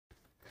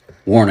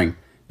Warning: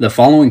 the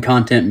following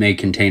content may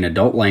contain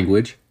adult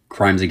language,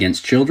 crimes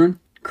against children,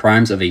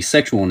 crimes of a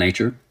sexual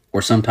nature,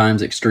 or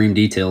sometimes extreme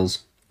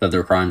details of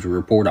the crimes we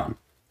report on.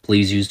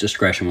 Please use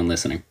discretion when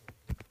listening.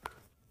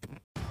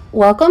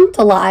 Welcome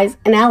to Lies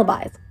and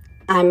Alibis.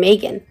 I'm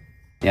Megan.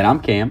 And I'm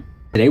Cam.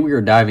 Today we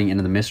are diving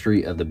into the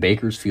mystery of the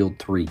Bakersfield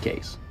 3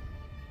 case.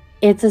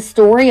 It's a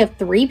story of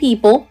three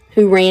people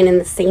who ran in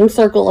the same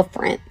circle of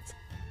friends.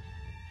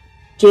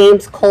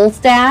 James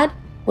Kolstad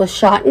was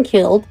shot and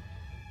killed.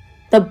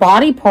 The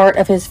body part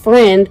of his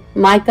friend,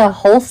 Micah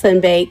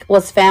Holzenbake,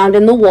 was found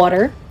in the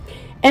water.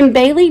 And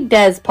Bailey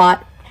Despot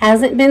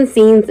hasn't been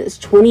seen since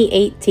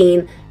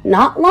 2018,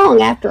 not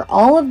long after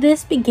all of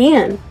this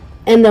began.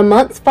 In the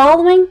months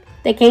following,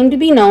 they came to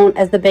be known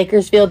as the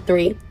Bakersfield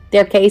 3.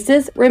 Their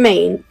cases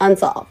remain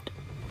unsolved.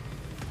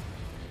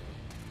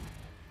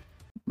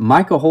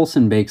 Micah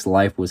Holzenbake's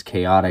life was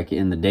chaotic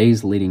in the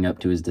days leading up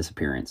to his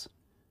disappearance.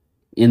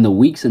 In the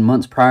weeks and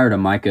months prior to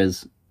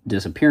Micah's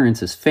disappearance,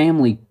 his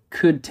family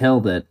could tell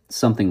that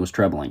something was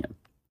troubling him.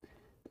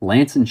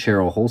 Lance and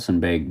Cheryl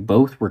Holzenbake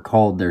both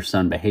recalled their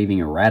son behaving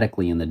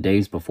erratically in the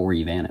days before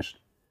he vanished,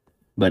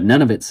 but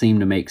none of it seemed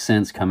to make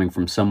sense coming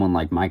from someone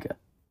like Micah.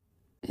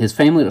 His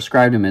family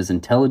described him as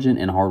intelligent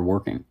and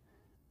hardworking.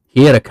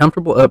 He had a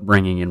comfortable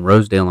upbringing in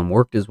Rosedale and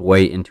worked his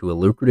way into a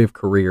lucrative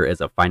career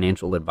as a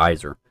financial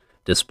advisor,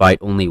 despite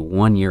only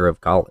 1 year of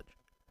college.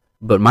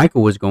 But Micah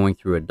was going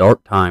through a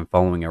dark time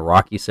following a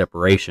rocky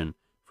separation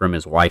from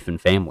his wife and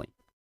family,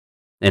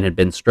 and had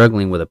been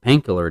struggling with a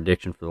painkiller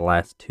addiction for the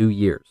last 2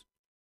 years.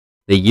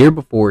 The year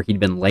before, he'd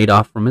been laid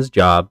off from his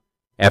job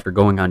after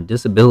going on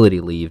disability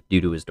leave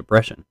due to his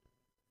depression.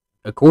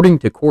 According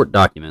to court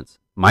documents,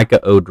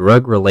 Micah owed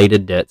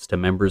drug-related debts to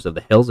members of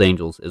the Hells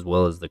Angels as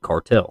well as the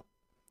cartel.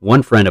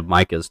 One friend of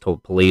Micah's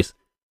told police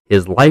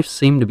his life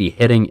seemed to be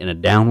heading in a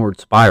downward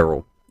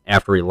spiral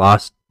after he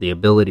lost the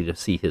ability to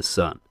see his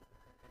son,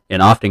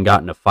 and often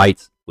got into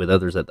fights with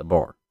others at the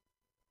bar.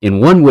 In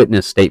one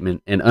witness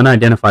statement, an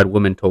unidentified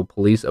woman told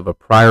police of a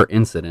prior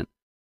incident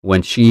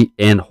when she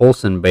and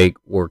Holzenbake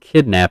were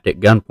kidnapped at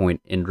gunpoint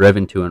and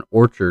driven to an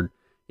orchard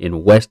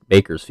in West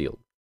Bakersfield.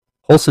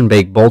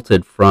 Holzenbake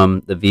bolted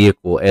from the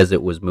vehicle as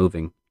it was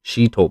moving,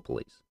 she told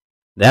police.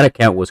 That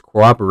account was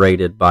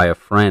corroborated by a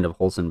friend of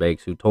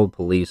Holzenbake's who told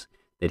police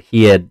that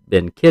he had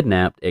been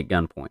kidnapped at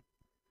gunpoint.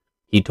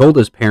 He told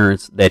his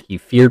parents that he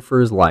feared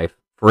for his life,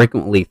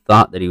 frequently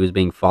thought that he was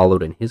being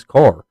followed in his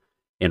car,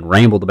 and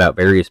rambled about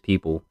various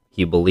people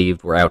he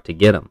believed were out to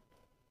get him,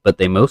 but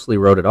they mostly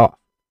wrote it off.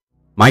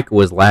 Micah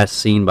was last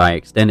seen by an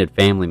extended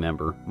family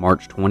member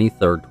March 23,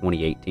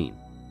 2018.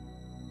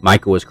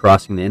 Micah was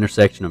crossing the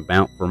intersection of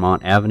Mount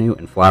Vermont Avenue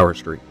and Flower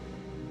Street,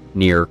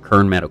 near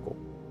Kern Medical.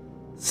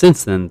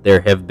 Since then,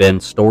 there have been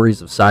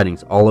stories of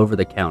sightings all over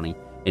the county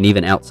and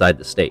even outside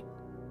the state,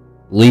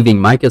 leaving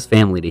Micah's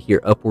family to hear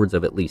upwards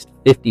of at least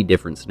 50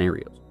 different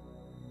scenarios.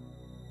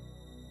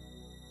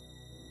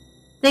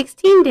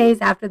 16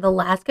 days after the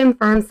last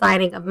confirmed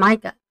sighting of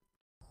Micah,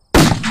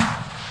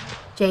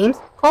 James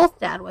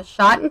Kolstad was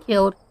shot and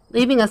killed,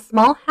 leaving a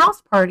small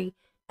house party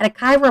at a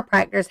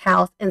chiropractor's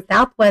house in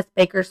southwest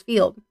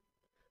Bakersfield.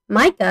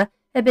 Micah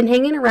had been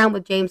hanging around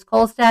with James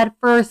Kolstad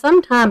for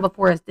some time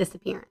before his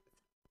disappearance.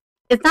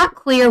 It's not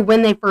clear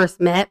when they first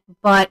met,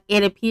 but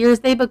it appears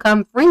they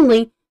become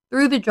friendly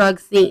through the drug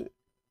scene.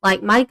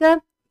 Like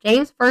Micah,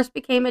 James first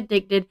became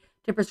addicted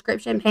to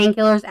prescription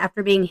painkillers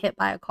after being hit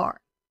by a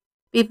car,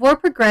 before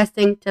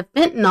progressing to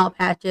fentanyl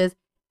patches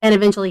and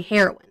eventually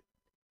heroin.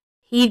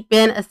 He'd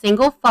been a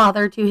single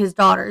father to his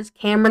daughters,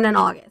 Cameron and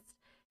August.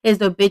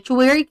 His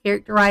obituary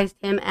characterized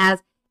him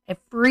as a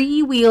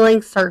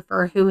freewheeling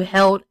surfer who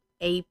held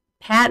a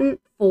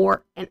patent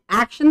for an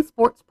action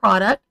sports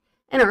product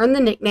and earned the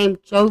nickname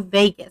Joe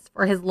Vegas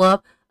for his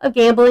love of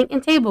gambling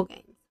and table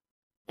games.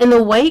 In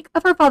the wake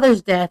of her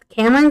father's death,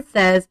 Cameron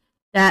says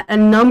that a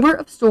number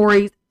of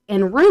stories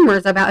and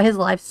rumors about his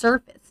life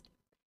surfaced,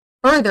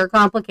 further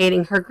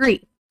complicating her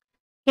grief.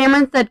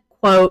 Cameron said,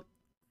 quote,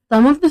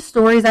 "Some of the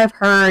stories I've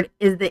heard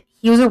is that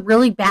he was a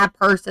really bad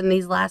person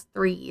these last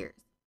 3 years."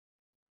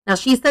 Now,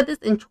 she said this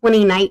in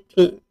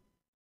 2019.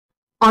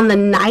 On the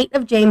night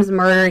of James'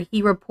 murder,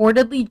 he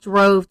reportedly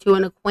drove to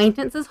an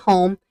acquaintance's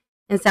home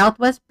in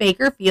southwest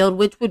Bakersfield,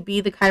 which would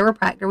be the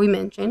chiropractor we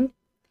mentioned.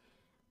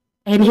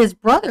 And his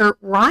brother,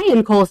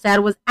 Ryan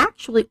Kolstad, was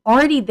actually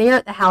already there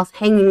at the house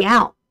hanging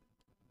out.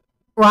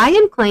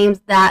 Ryan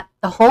claims that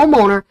the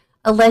homeowner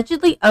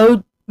allegedly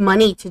owed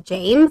money to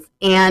James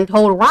and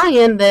told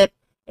Ryan that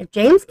if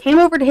James came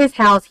over to his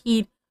house,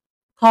 he'd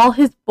call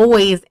his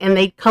boys and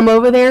they'd come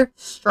over there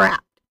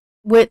strapped,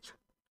 which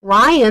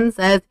Ryan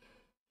says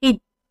he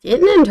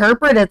didn't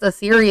interpret as a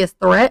serious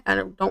threat. I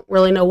don't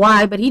really know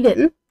why, but he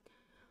didn't.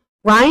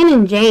 Ryan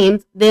and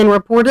James then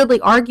reportedly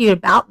argued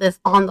about this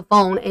on the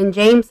phone, and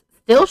James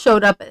still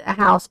showed up at the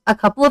house a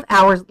couple of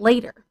hours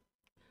later.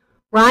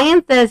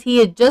 Ryan says he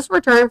had just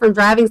returned from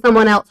driving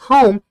someone else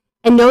home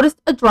and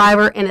noticed a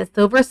driver in a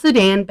silver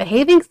sedan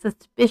behaving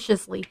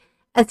suspiciously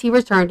as he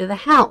returned to the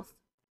house.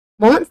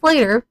 Moments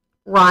later,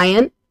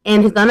 Ryan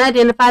and his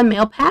unidentified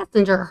male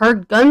passenger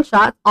heard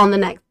gunshots on the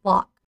next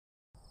block.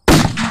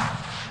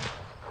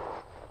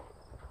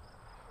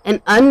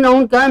 An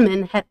unknown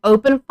gunman had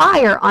opened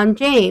fire on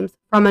James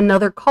from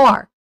another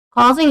car,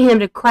 causing him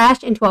to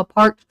crash into a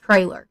parked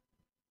trailer.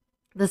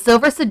 The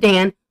silver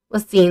sedan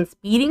was seen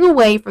speeding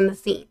away from the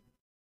scene.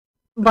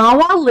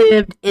 Bawa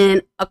lived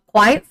in a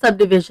quiet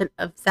subdivision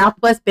of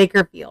southwest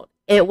Bakersfield.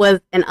 It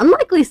was an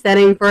unlikely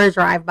setting for a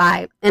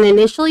drive-by and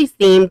initially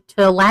seemed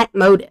to lack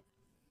motive.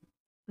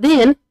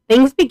 Then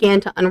things began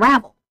to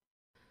unravel.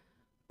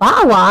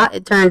 Bawa,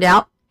 it turned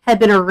out, had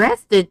been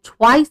arrested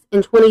twice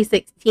in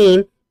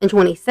 2016 and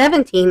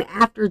 2017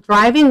 after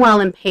driving while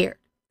impaired.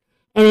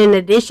 And in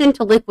addition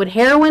to liquid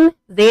heroin,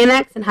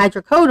 Xanax, and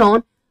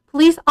hydrocodone,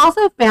 police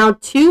also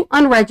found 2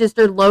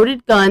 unregistered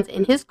loaded guns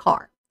in his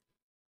car,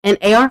 an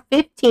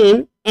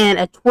AR-15 and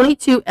a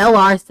 .22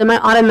 LR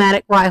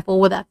semi-automatic rifle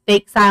with a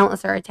fake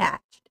silencer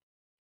attached.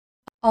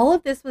 All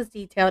of this was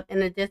detailed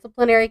in a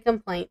disciplinary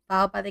complaint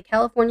filed by the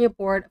California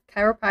Board of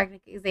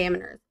Chiropractic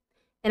Examiners,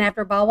 and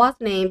after Bawa's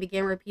name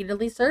began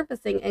repeatedly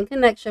surfacing in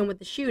connection with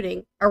the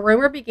shooting, a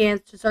rumor began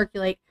to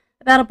circulate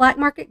about a black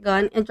market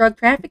gun and drug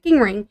trafficking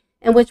ring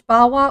in which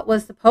Bawa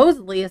was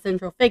supposedly a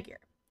central figure.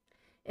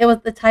 It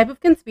was the type of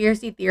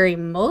conspiracy theory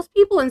most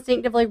people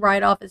instinctively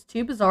write off as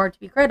too bizarre to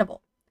be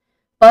credible,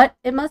 but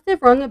it must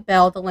have rung a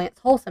bell to Lance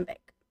Holzenbake.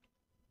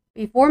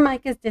 Before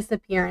Micah's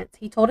disappearance,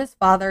 he told his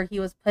father he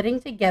was putting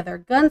together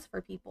guns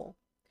for people.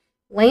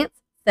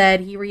 Lance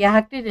said he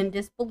reacted in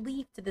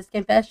disbelief to this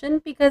confession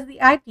because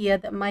the idea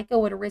that Micah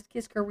would risk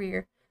his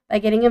career by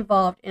getting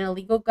involved in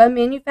illegal gun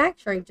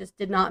manufacturing just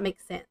did not make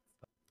sense.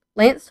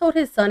 Lance told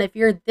his son, "If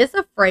you're this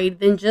afraid,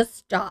 then just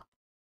stop."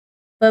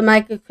 But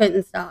Micah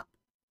couldn't stop.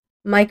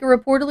 Micah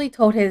reportedly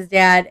told his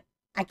dad,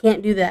 "I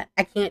can't do that,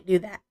 I can't do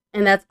that,"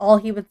 and that's all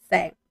he would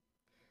say.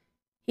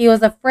 He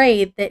was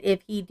afraid that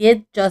if he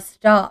did just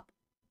stop,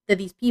 that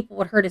these people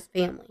would hurt his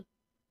family.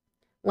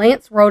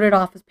 Lance wrote it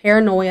off as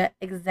paranoia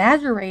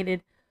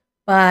exaggerated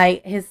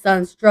by his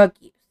son's drug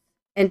use,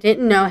 and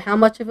didn't know how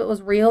much of it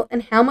was real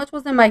and how much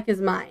was in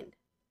Micah's mind.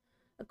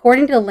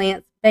 According to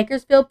Lance,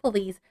 Bakersfield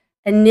police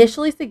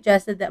initially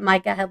suggested that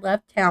Micah had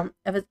left town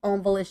of his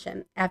own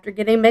volition after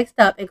getting mixed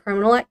up in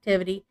criminal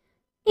activity,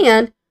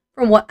 and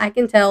from what I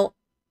can tell,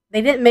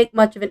 they didn't make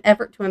much of an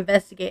effort to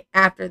investigate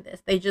after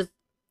this. They just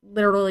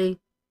literally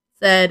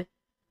said,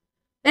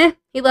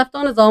 he left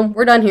on his own,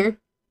 we're done here.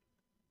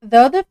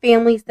 Though the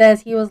family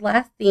says he was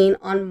last seen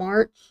on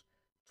March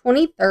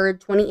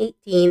 23rd,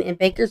 2018 in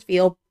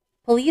Bakersfield,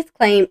 police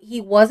claim he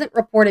wasn't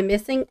reported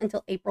missing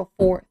until April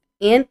 4th,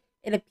 and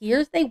it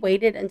appears they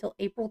waited until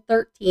April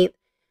 13th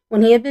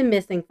when he had been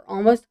missing for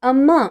almost a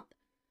month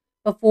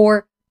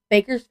before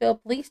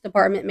Bakersfield Police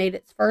Department made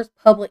its first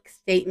public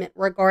statement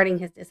regarding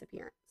his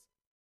disappearance.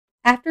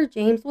 After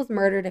James was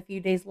murdered a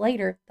few days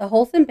later, the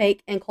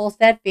Holzenbake and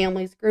Kolstad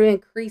families grew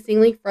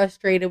increasingly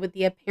frustrated with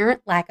the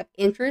apparent lack of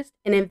interest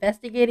in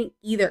investigating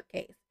either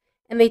case,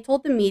 and they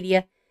told the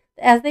media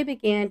that as they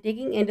began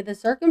digging into the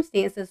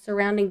circumstances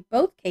surrounding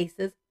both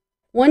cases,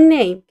 one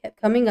name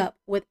kept coming up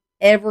with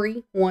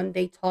everyone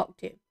they talked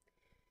to: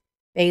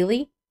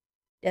 Bailey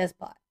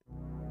Despot.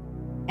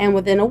 And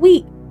within a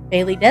week,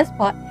 Bailey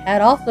Despot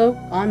had also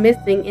gone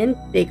missing in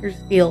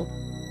Bakersfield.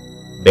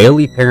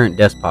 Bailey Parent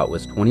Despot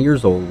was 20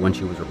 years old when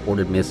she was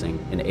reported missing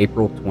in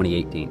April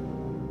 2018.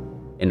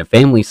 And the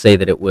family say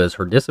that it was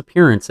her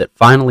disappearance that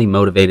finally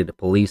motivated the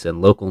police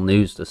and local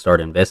news to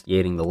start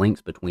investigating the links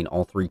between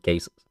all 3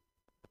 cases.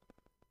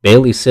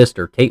 Bailey's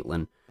sister,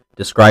 Caitlin,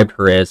 described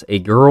her as a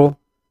girl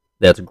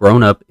that's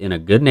grown up in a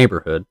good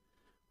neighborhood,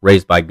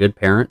 raised by good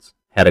parents,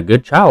 had a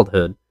good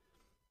childhood,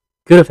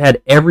 could have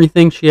had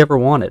everything she ever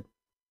wanted,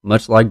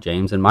 much like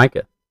James and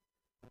Micah.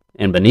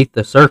 And beneath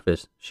the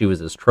surface, she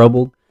was as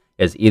troubled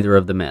as either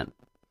of the men.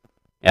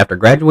 After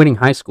graduating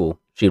high school,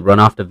 she'd run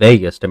off to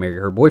Vegas to marry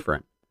her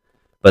boyfriend,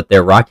 but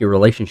their rocky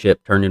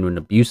relationship turned into an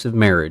abusive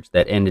marriage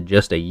that ended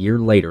just a year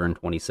later in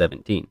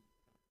 2017.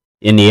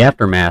 In the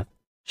aftermath,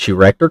 she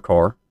wrecked her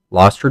car,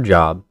 lost her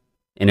job,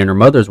 and in her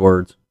mother's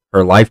words,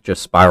 her life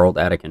just spiraled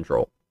out of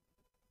control.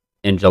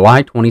 In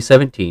July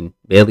 2017,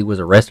 Bailey was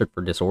arrested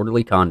for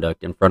disorderly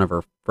conduct in front of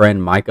her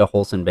friend Micah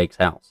Holzenbake's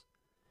house.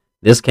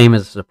 This came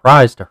as a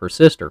surprise to her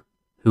sister,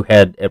 who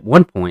had, at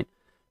one point,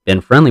 been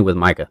friendly with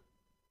Micah.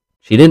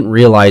 She didn't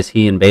realize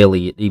he and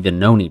Bailey had even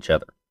known each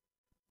other.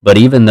 But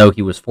even though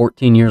he was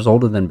 14 years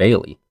older than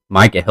Bailey,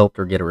 Micah helped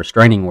her get a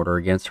restraining order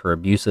against her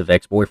abusive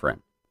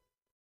ex-boyfriend.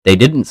 They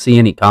didn't see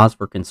any cause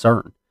for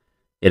concern.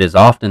 It is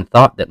often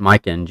thought that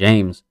Micah and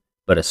James,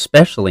 but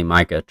especially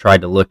Micah,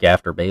 tried to look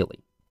after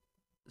Bailey.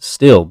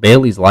 Still,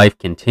 Bailey's life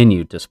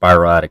continued to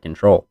spiral out of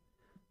control.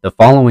 The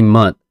following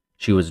month,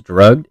 she was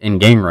drugged and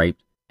gang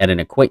raped at an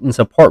acquaintance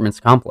apartments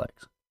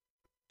complex.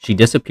 She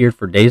disappeared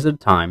for days at a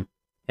time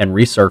and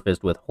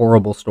resurfaced with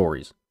horrible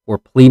stories or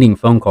pleading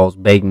phone calls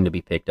begging to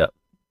be picked up.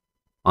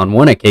 On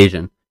one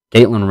occasion,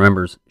 Caitlin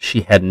remembers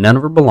she had none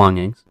of her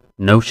belongings,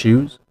 no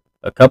shoes.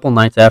 A couple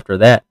nights after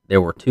that,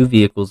 there were 2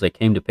 vehicles that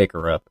came to pick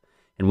her up,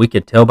 and we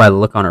could tell by the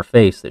look on her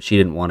face that she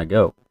didn't want to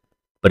go.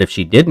 But if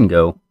she didn't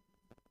go,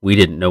 We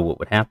didn't know what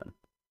would happen.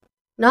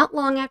 Not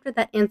long after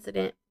that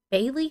incident,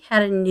 Bailey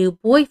had a new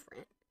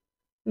boyfriend,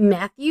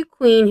 Matthew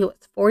Queen, who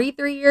was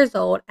 43 years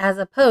old, as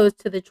opposed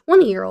to the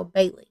 20-year-old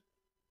Bailey.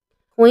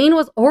 Queen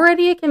was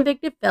already a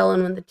convicted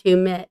felon when the two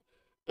met,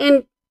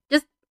 and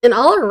just an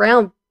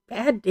all-around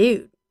bad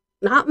dude.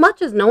 Not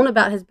much is known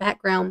about his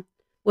background,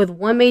 with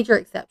one major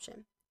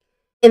exception.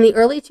 In the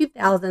early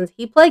 2000s,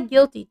 he pled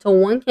guilty to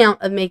one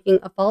count of making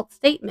a false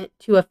statement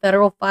to a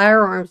federal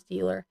firearms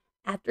dealer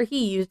after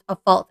he used a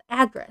false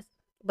address,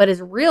 but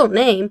his real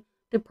name,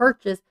 to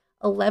purchase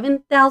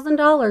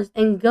 $11,000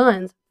 in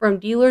guns from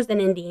dealers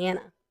in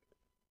Indiana.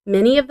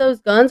 Many of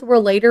those guns were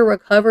later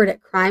recovered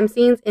at crime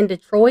scenes in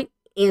Detroit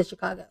and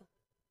Chicago.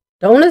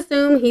 Don't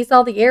assume he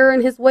saw the error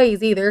in his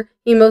ways either.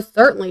 He most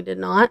certainly did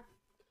not.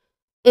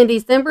 In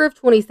December of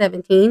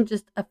 2017,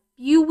 just a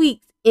few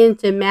weeks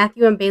into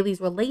Matthew and Bailey's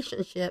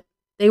relationship,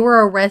 they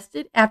were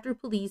arrested after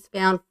police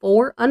found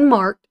 4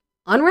 unmarked,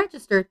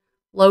 unregistered,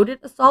 loaded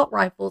assault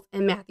rifles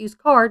in Matthew's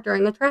car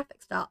during a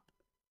traffic stop.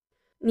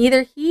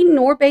 Neither he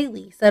nor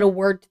Bailey said a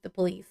word to the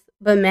police,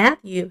 but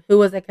Matthew, who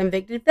was a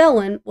convicted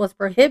felon, was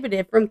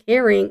prohibited from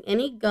carrying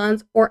any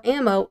guns or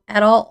ammo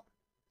at all.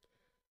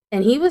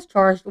 And he was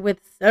charged with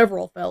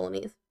several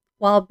felonies,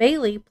 while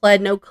Bailey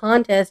pled no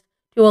contest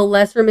to a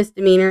lesser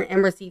misdemeanor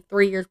and received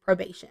 3 years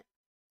probation.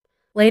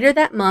 Later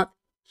that month,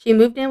 she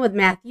moved in with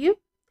Matthew,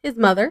 his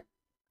mother,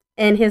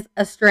 and his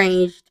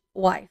estranged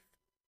wife.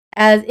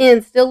 As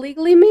in, still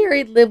legally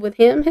married, lived with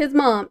him, his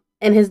mom,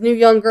 and his new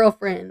young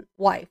girlfriend,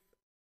 wife.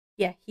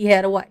 Yeah, he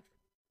had a wife.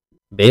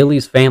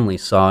 Bailey's family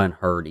saw and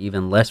heard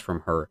even less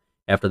from her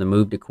after the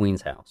move to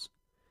Queen's house.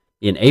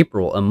 In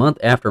April, a month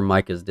after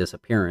Micah's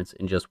disappearance,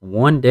 and just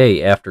one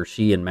day after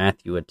she and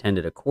Matthew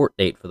attended a court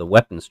date for the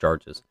weapons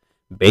charges,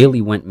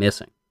 Bailey went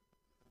missing.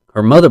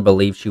 Her mother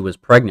believed she was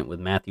pregnant with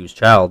Matthew's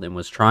child and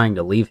was trying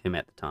to leave him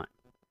at the time.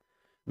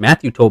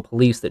 Matthew told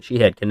police that she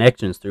had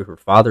connections through her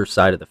father's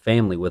side of the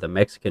family with a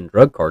Mexican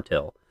drug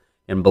cartel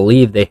and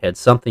believed they had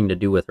something to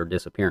do with her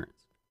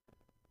disappearance.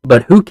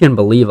 But who can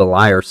believe a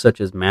liar such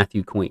as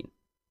Matthew Queen?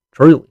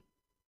 Truly.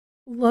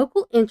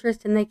 Local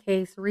interest in the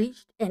case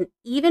reached an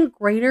even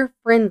greater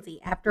frenzy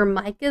after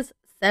Micah's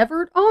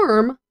severed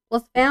arm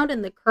was found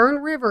in the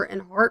Kern River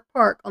in Hart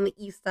Park on the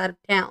east side of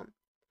town,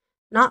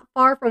 not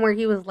far from where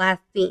he was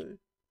last seen.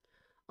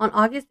 On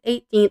August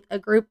 18th, a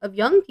group of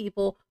young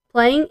people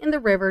playing in the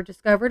river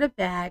discovered a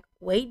bag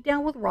weighed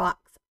down with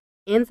rocks.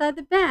 Inside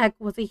the bag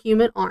was a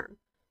human arm,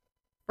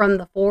 from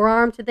the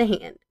forearm to the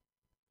hand.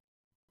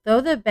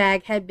 Though the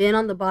bag had been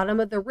on the bottom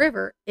of the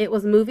river, it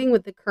was moving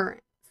with the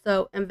current,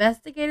 so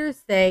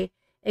investigators say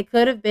it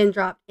could have been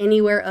dropped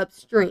anywhere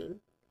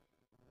upstream.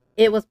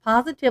 It was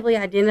positively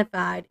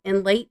identified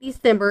in late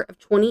December of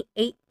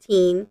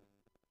 2018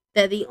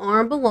 that the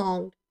arm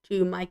belonged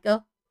to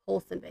Micah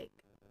Holzenbake.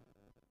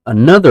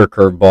 Another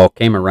curveball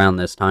came around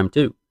this time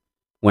too,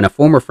 when a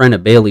former friend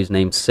of Bailey's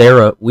named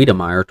Sarah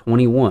Wiedemeyer,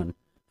 21,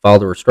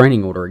 filed a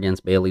restraining order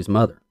against Bailey's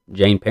mother,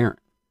 Jane Parent.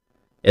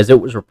 As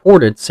it was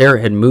reported,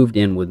 Sarah had moved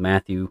in with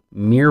Matthew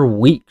mere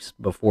weeks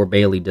before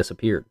Bailey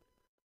disappeared,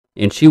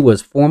 and she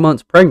was 4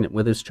 months pregnant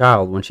with his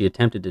child when she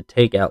attempted to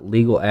take out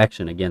legal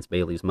action against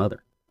Bailey's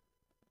mother.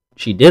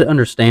 She did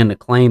understand the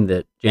claim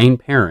that Jane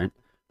Parent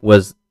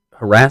was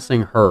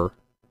harassing her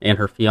and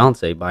her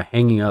fiancé by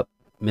hanging up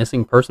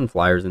missing person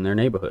flyers in their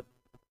neighborhood.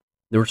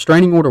 The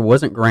restraining order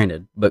wasn't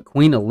granted, but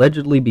Queen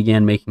allegedly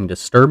began making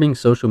disturbing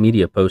social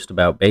media posts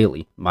about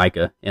Bailey,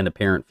 Micah, and the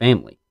Parent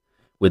family,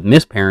 with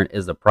Miss Parent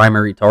as the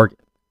primary target.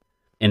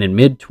 And in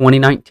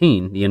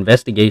mid-2019, the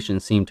investigation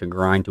seemed to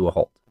grind to a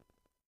halt.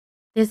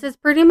 This is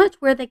pretty much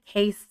where the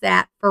case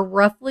sat for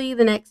roughly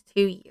the next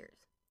 2 years.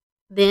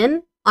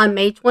 Then, on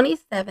May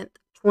 27,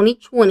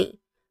 2020,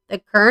 the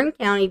Kern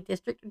County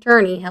District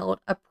Attorney held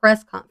a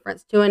press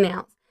conference to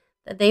announce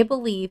that they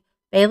believe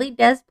Bailey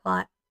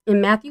Despot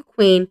and Matthew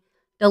Queen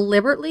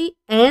deliberately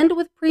and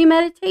with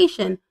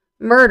premeditation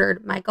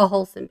murdered Michael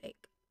Holzenbake.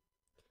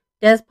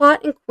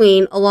 Despot and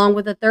Queen, along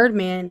with a third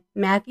man,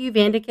 Matthew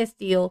Van de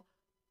Castile,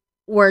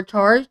 were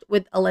charged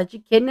with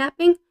alleged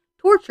kidnapping,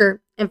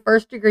 torture, and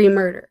first-degree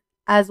murder,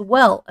 as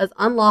well as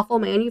unlawful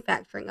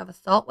manufacturing of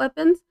assault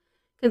weapons,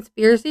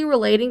 conspiracy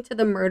relating to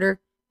the murder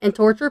and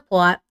torture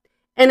plot,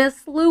 and a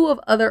slew of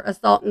other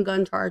assault and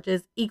gun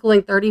charges,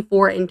 equaling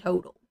 34 in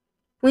total.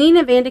 Queen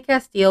and Van de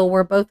Castile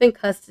were both in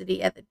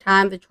custody at the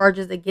time the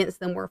charges against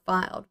them were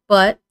filed,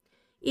 but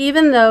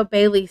even though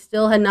Bailey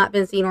still had not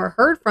been seen or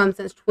heard from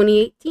since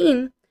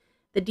 2018,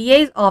 the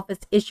DA's office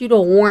issued a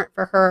warrant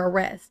for her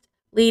arrest,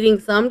 leading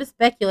some to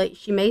speculate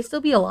she may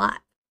still be alive.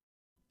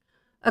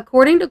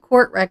 According to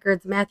court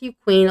records, Matthew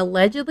Queen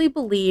allegedly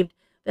believed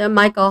that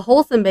Michael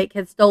Holzenbake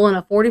had stolen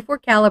a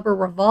 .44 caliber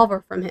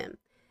revolver from him,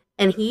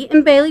 and he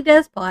and Bailey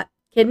Despot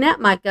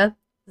kidnapped Micah,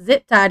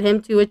 zip-tied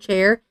him to a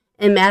chair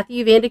in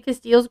Matthew Van de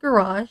Castile's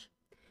garage,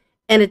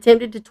 and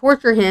attempted to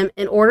torture him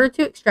in order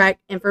to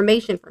extract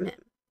information from him.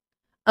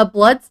 A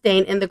blood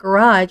stain in the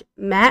garage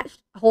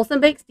matched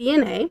Holzenbake's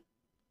DNA.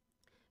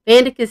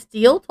 Van de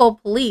Castile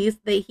told police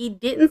that he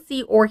didn't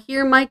see or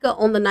hear Micah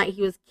on the night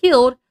he was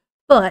killed,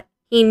 but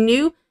he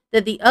knew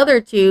that the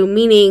other two,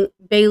 meaning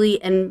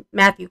Bailey and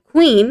Matthew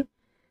Queen,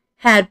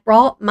 had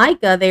brought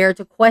Micah there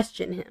to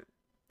question him.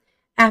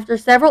 After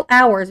several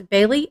hours,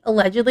 Bailey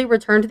allegedly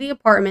returned to the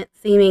apartment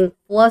seeming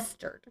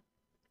flustered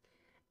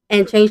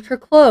and changed her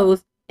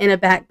clothes in a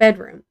back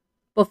bedroom.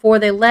 Before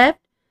they left,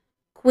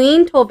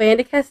 Queen told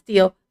Vanda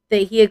Castile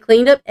that he had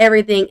cleaned up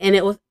everything and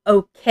it was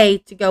okay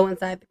to go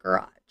inside the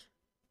garage.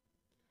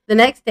 The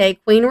next day,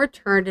 Queen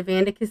returned to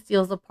Vanda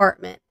Castile's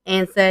apartment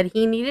and said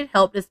he needed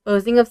help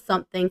disposing of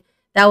something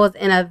that was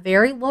in a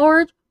very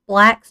large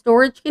black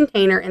storage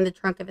container in the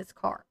trunk of his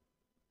car.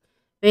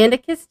 Vanda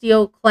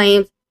Castile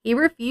claims he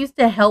refused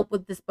to help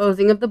with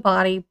disposing of the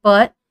body,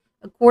 but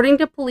according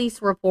to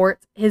police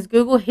reports, his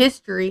Google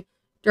history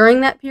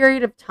during that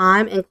period of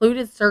time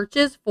included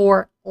searches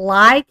for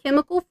lye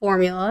chemical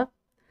formula,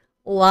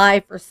 lye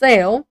for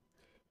sale,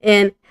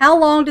 and how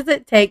long does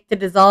it take to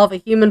dissolve a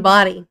human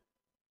body,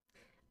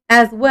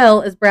 as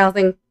well as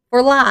browsing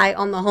for lye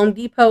on the Home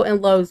Depot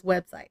and Lowe's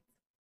website.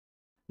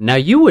 Now,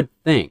 you would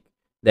think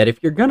that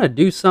if you're going to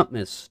do something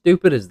as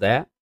stupid as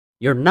that,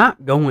 you're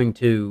not going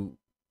to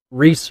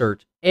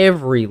research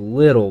every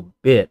little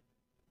bit,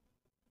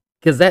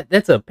 because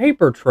that's a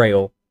paper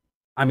trail.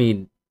 I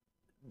mean,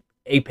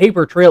 a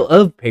paper trail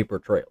of paper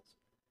trails.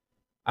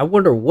 I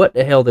wonder what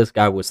the hell this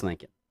guy was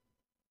thinking.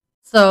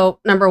 So,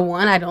 number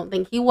one, I don't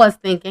think he was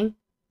thinking.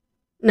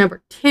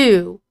 Number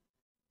two,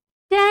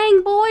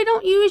 dang boy,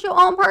 don't use your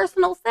own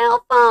personal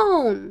cell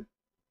phone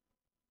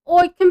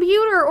or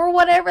computer or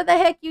whatever the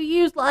heck you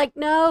use. Like,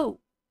 no.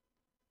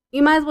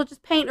 You might as well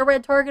just paint a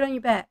red target on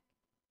your back.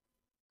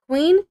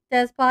 Queen,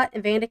 Despot,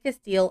 and Vanda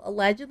Castile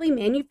allegedly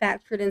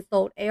manufactured and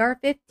sold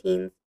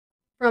AR-15s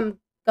from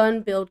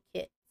gun build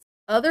kits.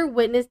 Other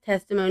witness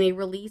testimony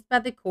released by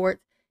the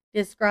courts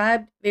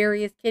described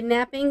various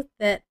kidnappings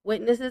that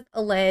witnesses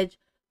allege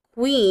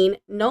Queen,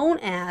 known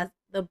as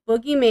the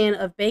Boogeyman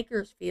of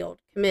Bakersfield,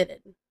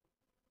 committed.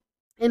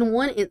 In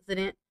one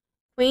incident,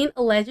 Queen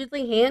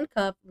allegedly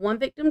handcuffed one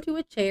victim to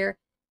a chair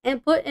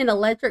and put an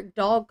electric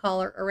dog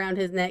collar around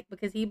his neck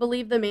because he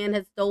believed the man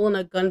had stolen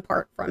a gun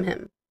part from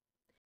him.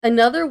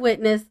 Another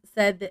witness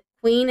said that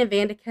Queen and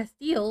Vanda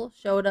Castile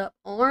showed up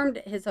armed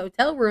at his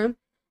hotel room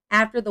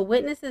after the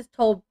witnesses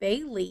told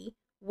Bailey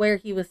where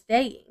he was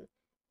staying,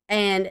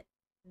 and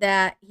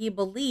that he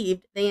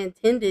believed they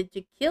intended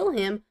to kill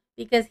him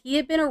because he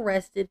had been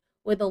arrested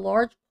with a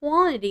large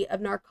quantity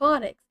of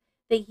narcotics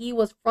that he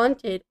was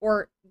fronted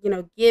or,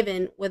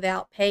 given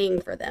without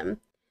paying for them.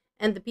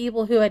 And the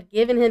people who had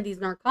given him these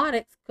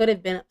narcotics could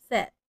have been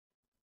upset.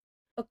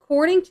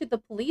 According to the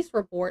police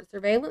report,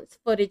 surveillance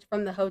footage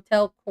from the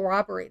hotel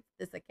corroborates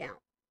this account.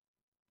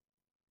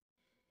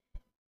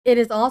 It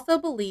is also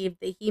believed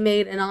that he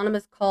made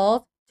anonymous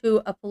calls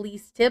to a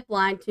police tip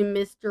line to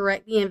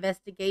misdirect the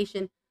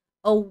investigation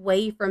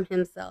away from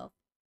himself.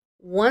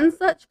 One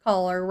such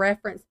caller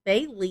referenced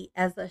Bailey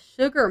as a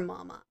sugar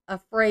mama, a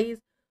phrase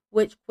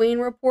which Queen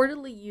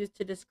reportedly used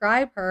to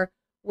describe her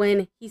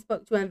when he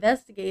spoke to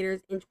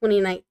investigators in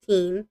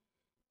 2019,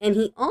 and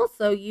he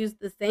also used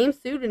the same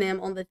pseudonym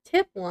on the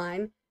tip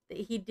line that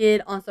he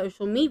did on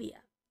social media.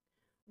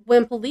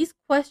 When police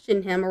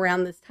questioned him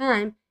around this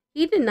time,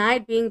 he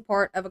denied being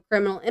part of a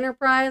criminal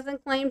enterprise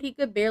and claimed he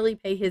could barely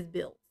pay his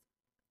bills.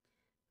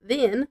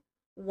 Then,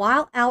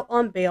 while out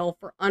on bail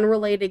for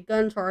unrelated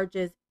gun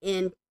charges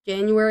in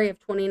January of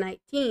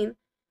 2019,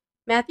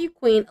 Matthew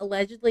Queen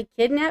allegedly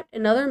kidnapped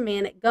another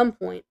man at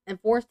gunpoint and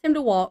forced him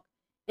to walk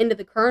into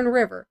the Kern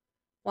River,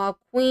 while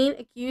Queen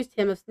accused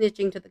him of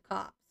snitching to the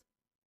cops.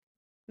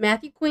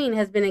 Matthew Queen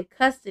has been in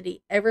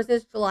custody ever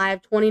since July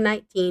of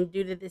 2019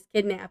 due to this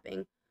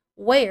kidnapping,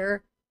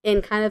 where,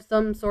 in kind of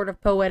some sort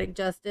of poetic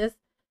justice,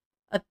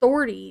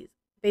 authorities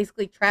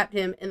basically trapped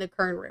him in the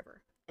Kern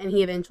River, and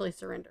he eventually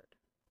surrendered.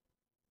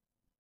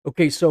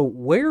 Okay, so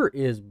where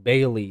is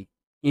Bailey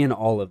in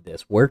all of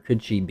this? Where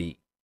could she be?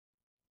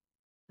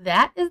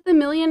 That is the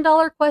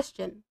million-dollar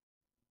question.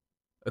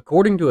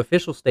 According to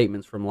official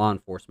statements from law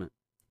enforcement,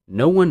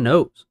 no one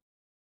knows.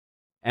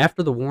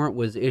 After the warrant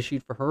was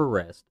issued for her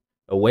arrest,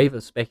 a wave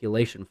of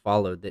speculation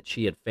followed that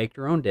she had faked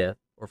her own death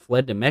or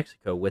fled to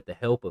Mexico with the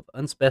help of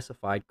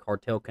unspecified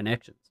cartel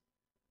connections.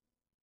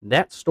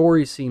 That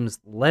story seems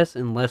less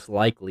and less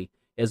likely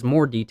as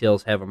more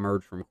details have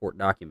emerged from court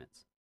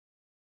documents.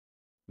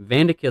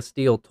 Vanda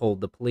Castile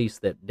told the police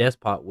that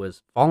Despot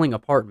was falling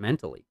apart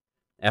mentally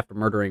after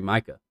murdering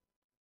Micah.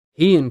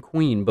 He and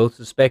Queen both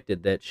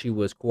suspected that she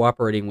was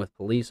cooperating with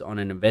police on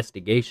an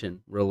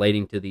investigation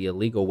relating to the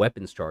illegal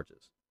weapons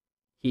charges.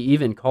 He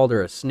even called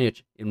her a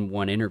snitch in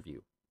one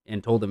interview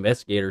and told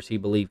investigators he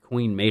believed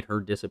Queen made her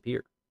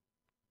disappear.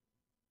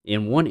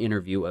 In one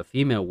interview, a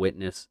female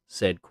witness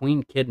said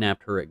Queen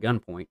kidnapped her at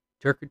gunpoint,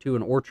 took her to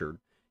an orchard,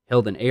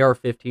 held an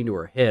AR-15 to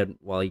her head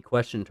while he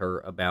questioned her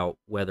about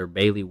whether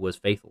Bailey was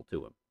faithful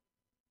to him.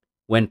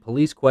 When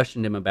police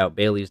questioned him about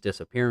Bailey's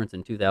disappearance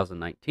in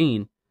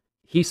 2019,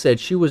 he said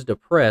she was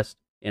depressed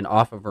and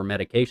off of her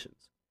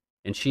medications,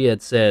 and she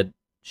had said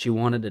she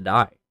wanted to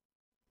die.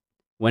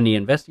 When the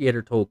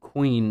investigator told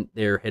Queen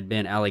there had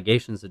been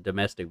allegations of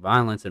domestic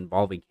violence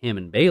involving him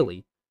and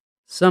Bailey,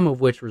 some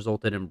of which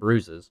resulted in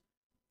bruises.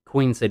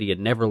 Queen said he had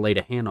never laid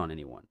a hand on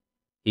anyone.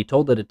 He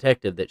told the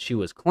detective that she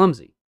was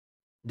clumsy.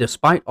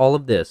 Despite all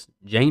of this,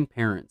 Jane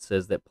Parent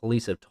says that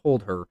police have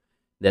told her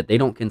that they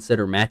don't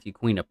consider Matthew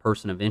Queen a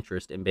person of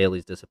interest in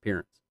Bailey's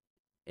disappearance,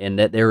 and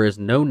that there is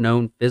no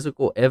known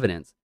physical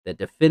evidence that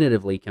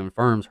definitively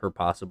confirms her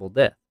possible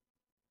death.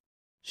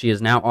 She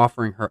is now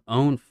offering her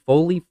own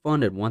fully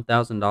funded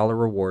 $1,000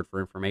 reward for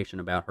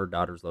information about her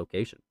daughter's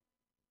location.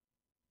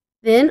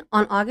 Then,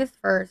 on August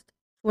 1st,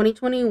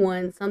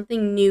 2021,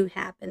 something new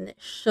happened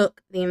that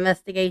shook the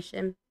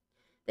investigation.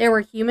 There were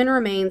human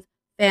remains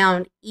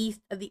found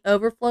east of the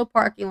overflow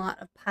parking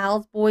lot of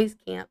Piles Boys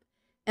Camp,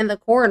 and the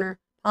coroner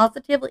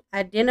positively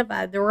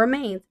identified the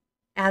remains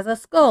as a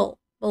skull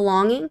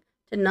belonging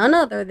to none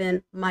other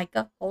than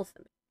Micah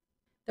Holson.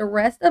 The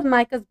rest of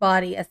Micah's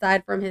body,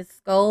 aside from his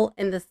skull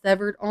and the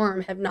severed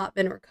arm, have not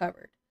been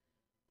recovered,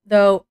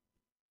 though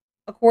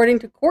according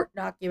to court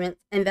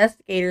documents,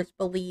 investigators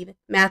believe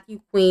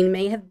Matthew Queen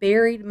may have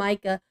buried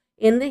Micah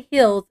in the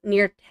hills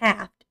near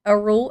Taft, a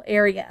rural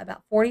area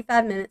about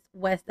 45 minutes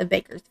west of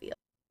Bakersfield.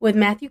 With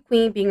Matthew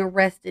Queen being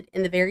arrested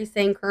in the very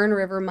same Kern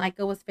River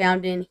Micah was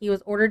found in, he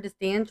was ordered to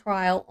stand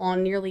trial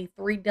on nearly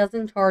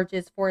 36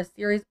 charges for a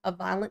series of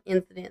violent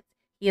incidents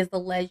he is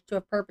alleged to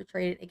have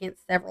perpetrated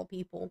against several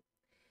people.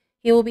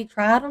 He will be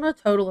tried on a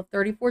total of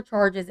 34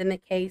 charges in the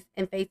case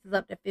and faces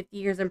up to 50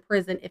 years in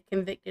prison if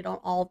convicted on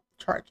all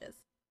charges.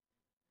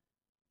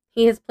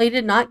 He has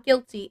pleaded not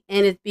guilty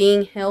and is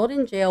being held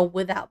in jail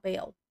without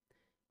bail.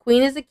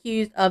 Queen is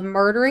accused of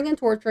murdering and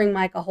torturing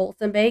Micah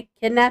Holzenbake,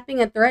 kidnapping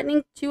and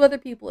threatening 2 other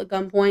people at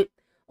gunpoint,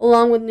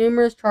 along with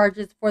numerous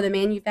charges for the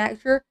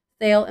manufacture,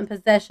 sale, and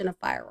possession of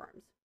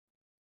firearms.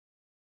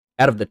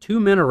 Out of the 2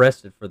 men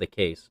arrested for the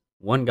case,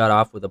 one got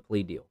off with a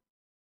plea deal.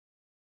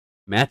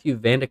 Matthew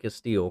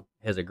Vandecastile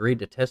has agreed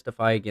to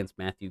testify against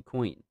Matthew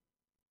Queen.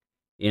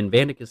 In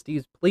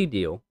Vandecastile's plea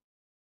deal,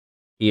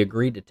 he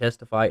agreed to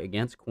testify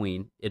against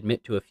Queen,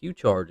 admit to a few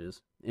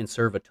charges, and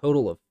serve a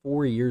total of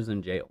 4 years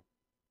in jail.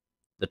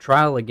 The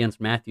trial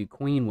against Matthew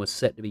Queen was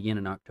set to begin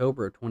in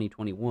October of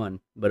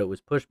 2021, but it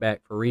was pushed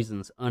back for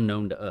reasons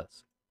unknown to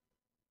us.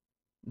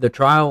 The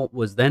trial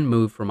was then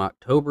moved from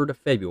October to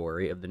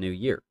February of the new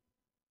year.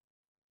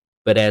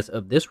 But as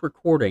of this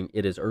recording,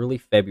 it is early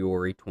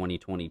February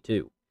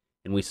 2022,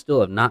 and we still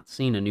have not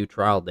seen a new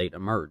trial date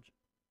emerge.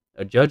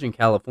 A judge in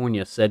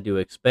California said to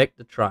expect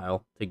the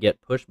trial to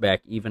get pushed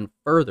back even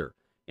further,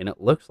 and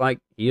it looks like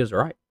he is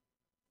right.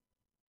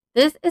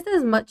 This is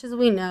as much as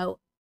we know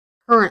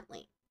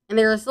currently, and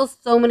there are still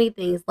so many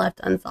things left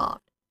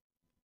unsolved.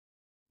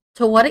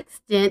 To what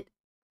extent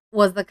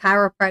was the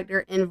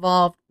chiropractor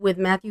involved with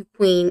Matthew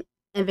Queen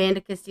and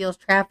Vandecastile's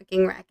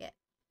trafficking racket?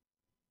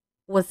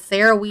 Was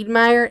Sarah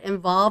Wiedmeyer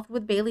involved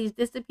with Bailey's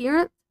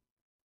disappearance?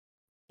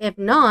 If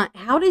not,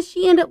 how did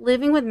she end up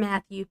living with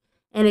Matthew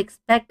and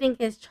expecting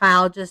his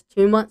child just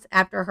 2 months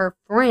after her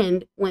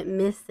friend went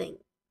missing?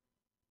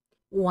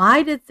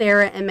 Why did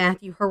Sarah and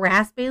Matthew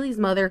harass Bailey's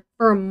mother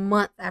for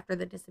months after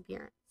the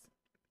disappearance?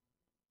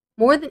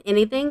 More than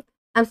anything,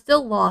 I'm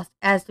still lost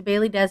as to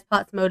Bailey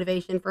Despot's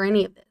motivation for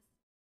any of this.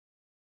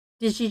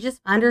 Did she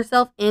just find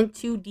herself in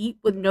too deep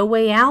with no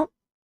way out?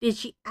 Did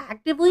she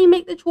actively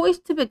make the choice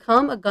to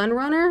become a gun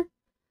runner?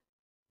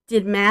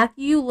 Did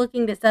Matthew,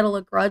 looking to settle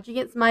a grudge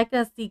against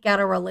Micah, seek out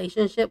a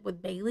relationship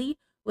with Bailey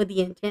with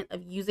the intent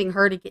of using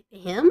her to get to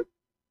him?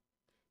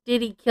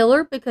 Did he kill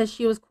her because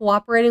she was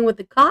cooperating with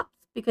the cops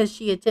because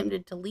she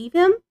attempted to leave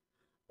him?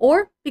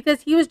 Or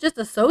because he was just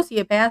a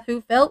sociopath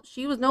who felt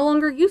she was no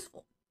longer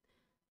useful?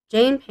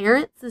 Jane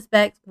Parent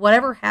suspects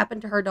whatever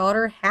happened to her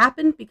daughter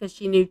happened because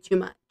she knew too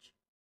much.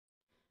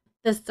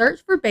 The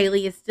search for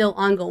Bailey is still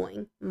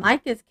ongoing.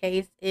 Micah's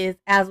case is,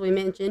 as we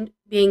mentioned,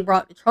 being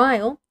brought to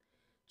trial.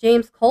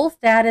 James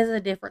Kolstad is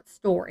a different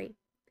story.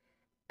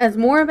 As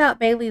more about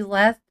Bailey's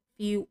last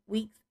few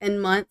weeks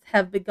and months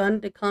have begun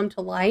to come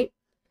to light,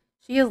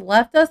 she has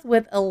left us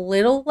with a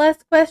little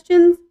less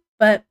questions,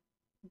 but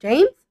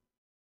James,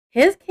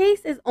 his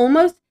case is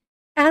almost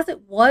as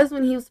it was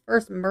when he was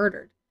first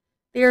murdered.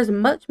 There's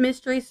much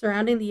mystery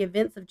surrounding the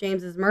events of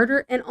James's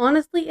murder, and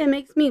honestly, it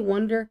makes me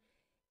wonder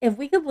if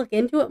we could look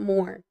into it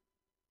more.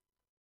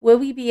 Will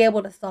we be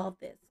able to solve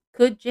this?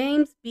 Could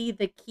James be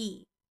the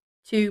key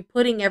to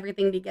putting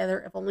everything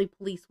together if only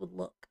police would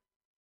look?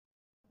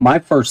 My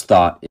first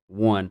thought is,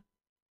 1,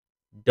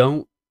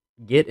 don't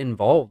get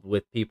involved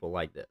with people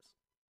like this.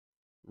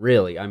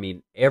 Really, I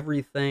mean,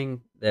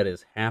 everything that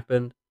has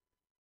happened,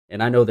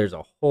 and I know there's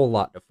a whole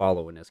lot to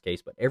follow in this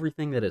case, but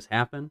everything that has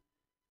happened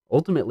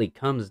ultimately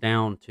comes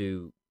down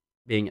to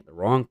being at the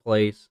wrong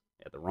place,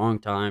 at the wrong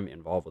time,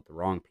 involved with the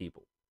wrong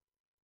people.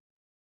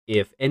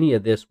 If any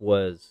of this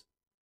was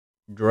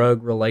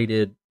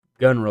drug-related,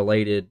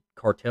 gun-related,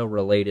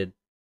 cartel-related,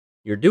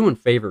 you're doing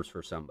favors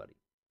for somebody.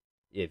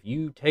 If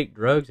you take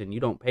drugs and you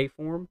don't pay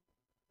for them,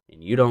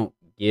 and you don't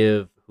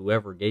give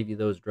whoever gave you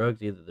those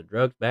drugs either the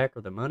drugs back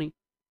or the money,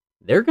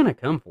 they're going to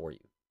come for you.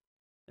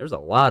 There's a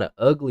lot of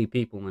ugly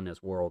people in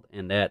this world,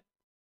 and that,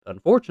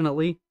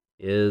 unfortunately,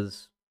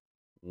 is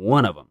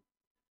one of them.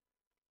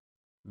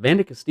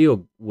 Vanda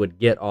Castile would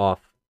get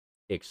off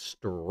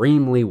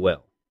extremely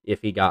well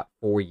if he got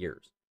 4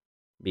 years,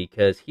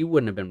 because he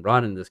wouldn't have been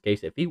brought into this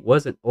case if he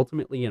wasn't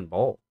ultimately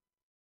involved.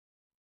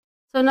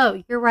 So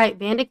no, you're right.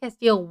 Vanda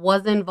Castile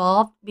was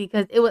involved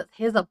because it was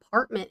his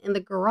apartment in the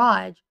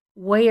garage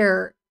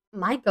where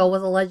Micah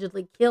was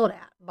allegedly killed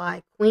at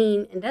by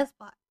Queen and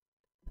Despot.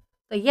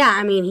 So yeah,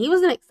 I mean, he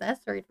was an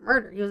accessory to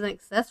murder. He was an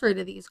accessory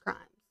to these crimes.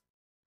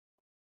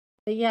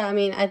 But yeah, I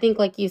mean, I think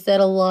like you said,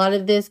 a lot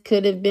of this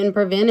could have been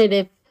prevented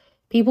if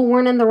people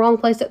weren't in the wrong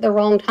place at the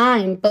wrong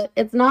time. But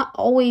it's not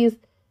always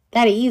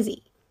that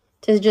easy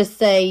to just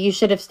say you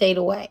should have stayed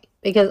away,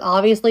 because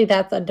obviously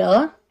that's a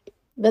duh.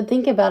 But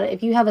think about it.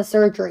 If you have a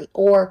surgery,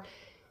 or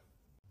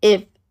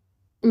if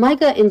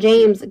Micah and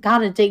James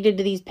got addicted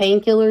to these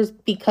painkillers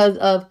because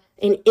of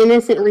an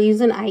innocent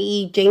reason,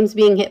 i.e. James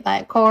being hit by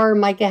a car,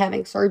 Micah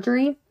having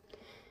surgery,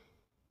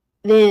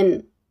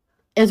 then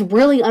it's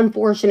really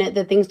unfortunate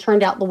that things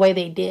turned out the way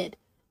they did.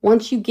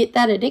 Once you get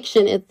that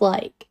addiction, it's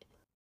like,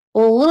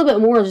 well, a little bit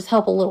more will just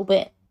help a little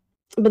bit.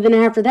 But then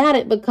after that,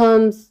 it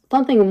becomes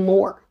something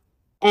more.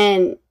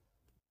 And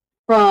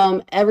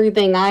from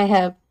everything I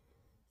have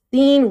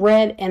seen,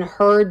 read, and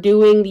heard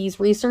doing these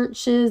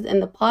researches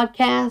and the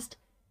podcast,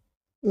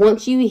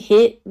 once you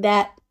hit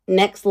that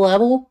next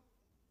level,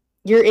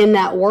 you're in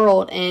that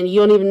world and you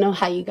don't even know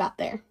how you got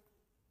there.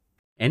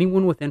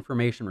 Anyone with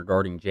information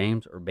regarding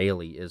James or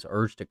Bailey is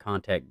urged to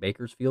contact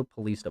Bakersfield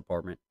Police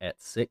Department at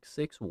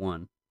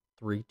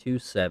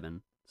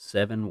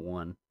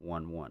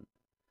 661-327-7111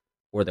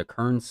 or the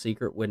Kearns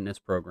Secret Witness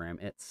Program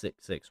at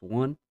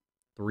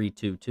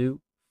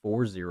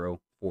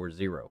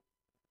 661-322-4040.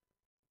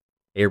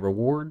 A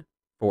reward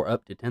for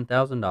up to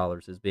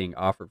 $10,000 is being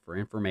offered for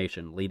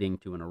information leading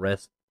to an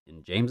arrest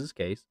in James's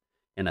case,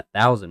 and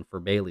 $1,000 for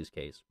Bailey's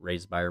case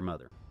raised by her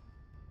mother.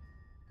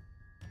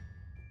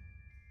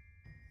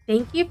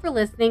 Thank you for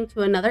listening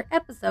to another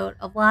episode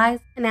of Lies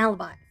and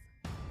Alibis.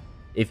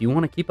 If you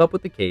want to keep up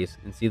with the case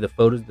and see the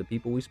photos of the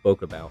people we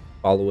spoke about,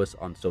 follow us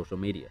on social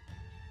media.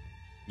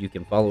 You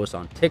can follow us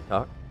on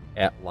TikTok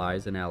at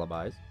Lies and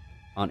Alibis,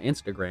 on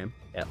Instagram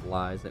at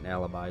Lies and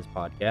Alibis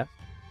Podcast,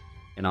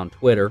 and on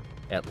Twitter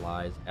at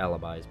Lies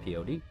Alibis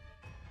POD.